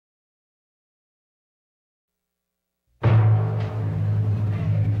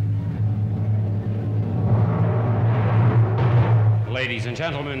Ladies and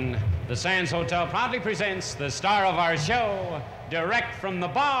gentlemen, the Sands Hotel proudly presents the star of our show, direct from the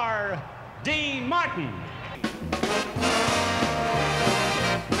bar, Dean Martin.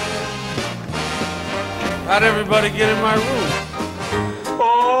 How'd everybody get in my room?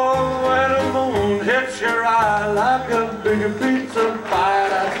 Oh, when the moon hits your eye like a big pizza pie.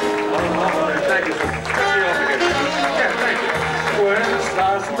 Thank you, sir. Yeah, thank you. When the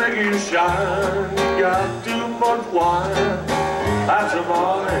stars make you shine, you got too much wine. That's a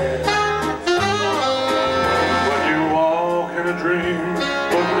morning. When you walk in a dream,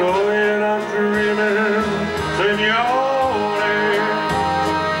 but no, you're not dreaming, Signore.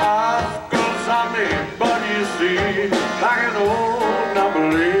 Ascoltami, but you see, like an old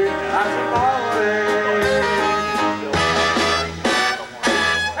Napoli, that's a morning.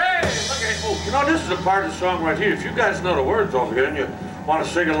 Hey, look at, oh, you know, this is a part of the song right here. If you guys know the words over here and you want to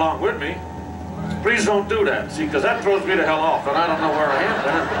sing along with me, please don't do that, see, because that throws me the hell off, and I don't know where I am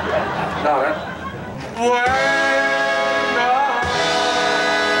then. No, that... When the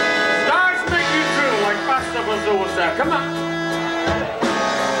stars make you true, like Pasta Bazoo was that. Come on.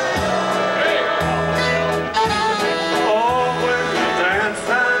 Hey. Oh, when you dance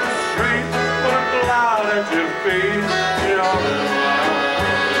down the street, put a cloud at your feet, you're in love.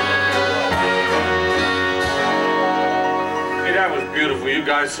 Hey, that was beautiful. You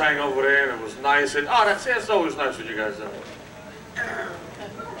guys sang over there, and it was nice. And, oh, that's always nice when you guys do it.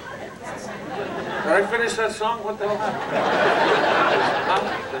 Did I finish that song? What the hell happened?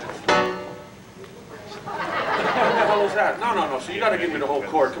 What the hell was that? No. So you got to give me the whole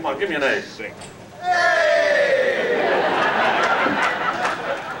chord. Come on, give me an A. Hey!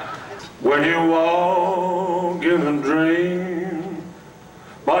 When you walk in a dream,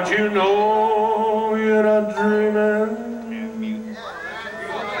 but you know you're not dreaming.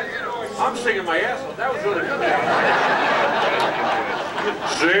 I'm singing my ass off. That was really good.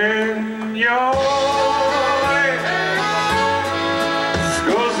 Signore,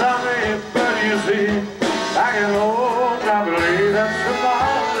 scusami, but you see, I can hold, I believe that's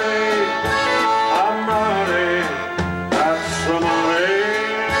somebody, amore, that's amore.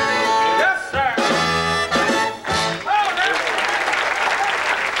 Yes, sir.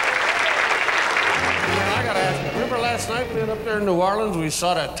 I gotta ask you, remember last night we went up there in New Orleans, we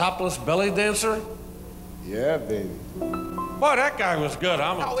saw that topless belly dancer? Yeah, baby. Boy, that guy was good,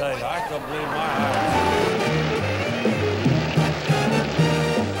 I'm gonna tell you. I couldn't believe my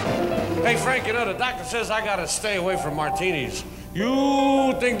eyes. Hey, Frank, you know, the doctor says I gotta stay away from martinis.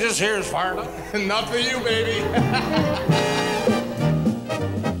 You think this here is far enough? Not for you, baby.